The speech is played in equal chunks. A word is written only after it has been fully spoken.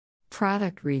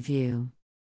Product Review.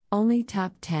 Only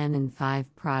top 10 and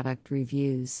 5 product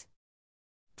reviews.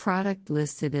 Product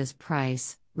listed as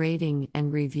price, rating,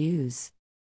 and reviews.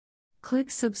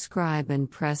 Click subscribe and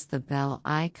press the bell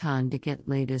icon to get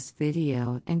latest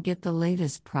video and get the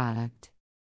latest product.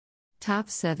 Top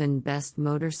 7 Best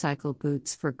Motorcycle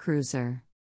Boots for Cruiser.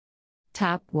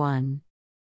 Top 1.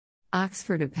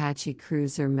 Oxford Apache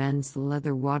Cruiser Men's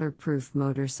Leather Waterproof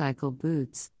Motorcycle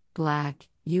Boots, Black,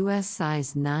 US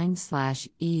size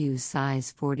 9/EU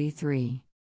size 43.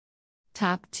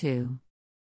 Top 2.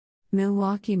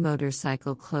 Milwaukee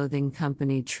Motorcycle Clothing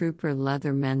Company Trooper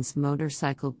Leather Men's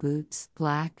Motorcycle Boots,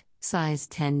 Black, size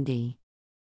 10D.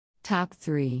 Top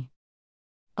 3.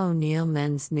 O'Neill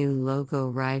Men's New Logo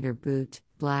Rider Boot,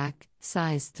 Black,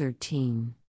 size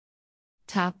 13.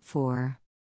 Top 4.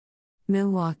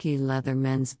 Milwaukee Leather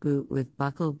Men's Boot with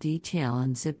Buckle Detail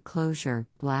and Zip Closure,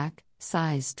 Black,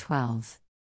 size 12.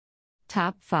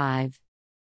 Top 5.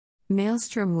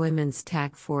 Maelstrom Women's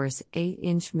Tac Force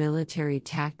 8-inch Military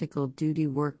Tactical Duty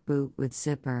Work Boot with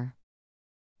Zipper.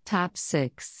 Top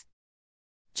 6.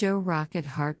 Joe Rocket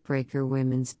Heartbreaker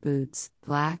Women's Boots,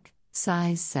 Black,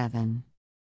 size 7.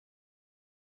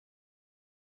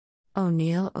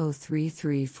 O'Neill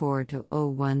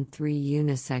 0334-013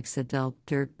 Unisex Adult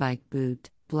Dirt Bike Boot,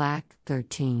 Black,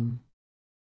 13.